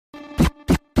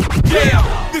Yeah,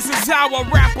 this is how a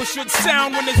rapper should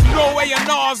sound when there's no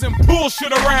A&Rs and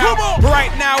bullshit around.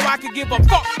 Right now I can give a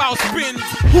fuck about spins.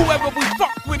 Whoever we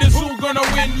fuck with is who gonna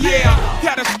win. Yeah,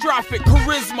 catastrophic,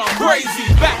 charisma,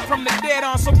 crazy. Back from the dead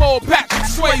on some old Patrick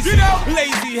Swayze.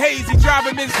 Lazy, hazy,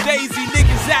 driving Miss Daisy.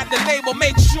 Niggas at the label,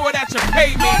 make sure that you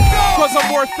pay me. Cause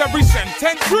I'm worth every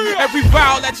sentence. Every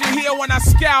vowel that you hear when I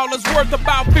scowl is worth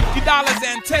about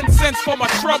 $50.10 for my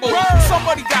trouble.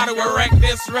 Somebody gotta erect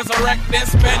this, resurrect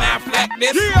this, Ben Affleck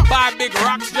this. Buy big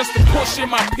rocks just to push in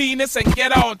my penis and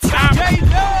get on top.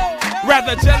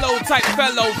 Rather jello type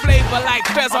fellow, flavor like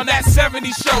Fez on that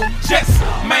 70s show. Just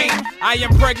main, I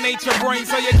impregnate your brain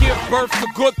so you give birth to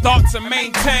good thoughts and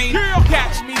maintain.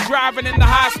 Catch me driving in the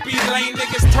high-speed lane,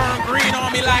 niggas turn green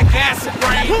on me like acid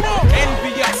rain.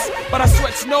 Envious, but I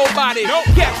sweats nobody.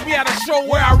 Catch me at a show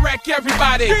where I wreck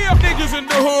everybody. Niggas in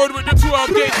the hood with the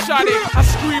 12 gauge shotty. I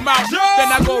scream out,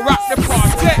 then I go rock the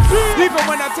party. Even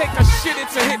when I take a shit,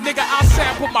 it's a hit, nigga. I'll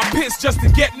sample my piss just to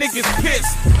get niggas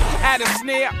pissed. Add a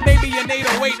snare, maybe an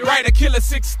 808, right? A killer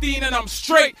 16 and I'm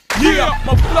straight. Yeah,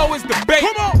 my flow is the bait,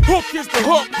 hook is the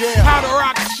hook. How to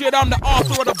rock shit, I'm the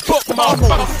author of the book,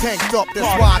 motherfucker. I'm tanked up, that's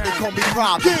why they call me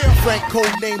Problem. Frank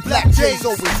code name Black J's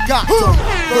always got them.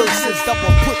 Verses that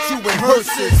will put you in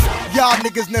hearses. Y'all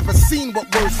niggas never seen what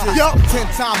worse is. 10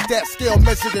 times that scale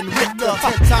measured in Richter.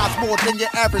 10 times more than your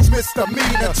average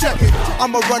misdemeanor. Check it,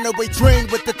 I'm a runaway train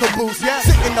with the caboose.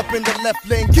 Sitting up in the left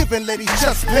lane, giving ladies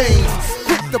chest pains.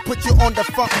 Quick to put you on the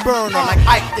front burner like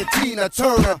Ike and Tina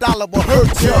Turner. Dollar will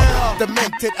hurt you.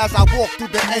 Demented as I walk through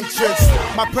the entrance.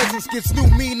 My presence gives new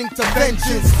meaning to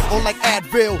vengeance. Or like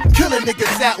Advil, killing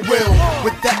niggas at will.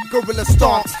 With that gorilla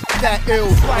stomps, that ill.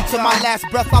 Until my last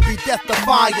breath, I'll be death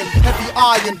defying. Heavy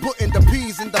iron, putting the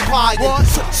peas in the pie.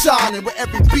 Shining with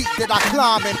every beat that I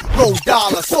climb in. Ro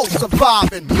Dolla, so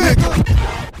surviving, nigga.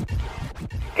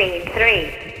 Scene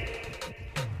 3.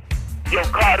 Yo,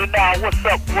 Kardinal, what's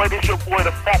up, boy? This your boy,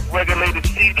 the funk regulated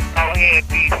season out here in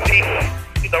D.C.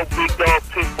 You know, big dog,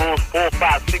 pit bulls, 4,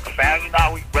 5, 6 fam. You know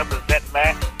how we represent,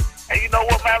 man. And you know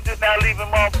what, man? I'm just now leaving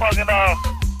motherfucking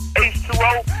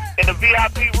H2O in the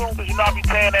VIP room, because you know I be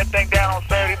tearing that thing down on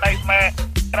Saturday nights, man.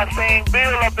 And I seen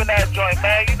Bill up in that joint,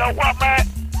 man. You know what, man?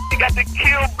 You got the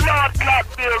Kill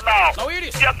Bloodclott Bill now. Oh, it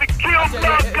is. You got the Kill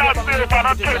Bloodclott Bill, man.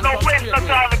 I'm telling no waste no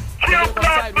time. Kill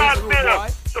Bloodclott Bill.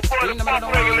 Support the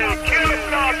funk regulated. Kill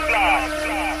Bloodclott.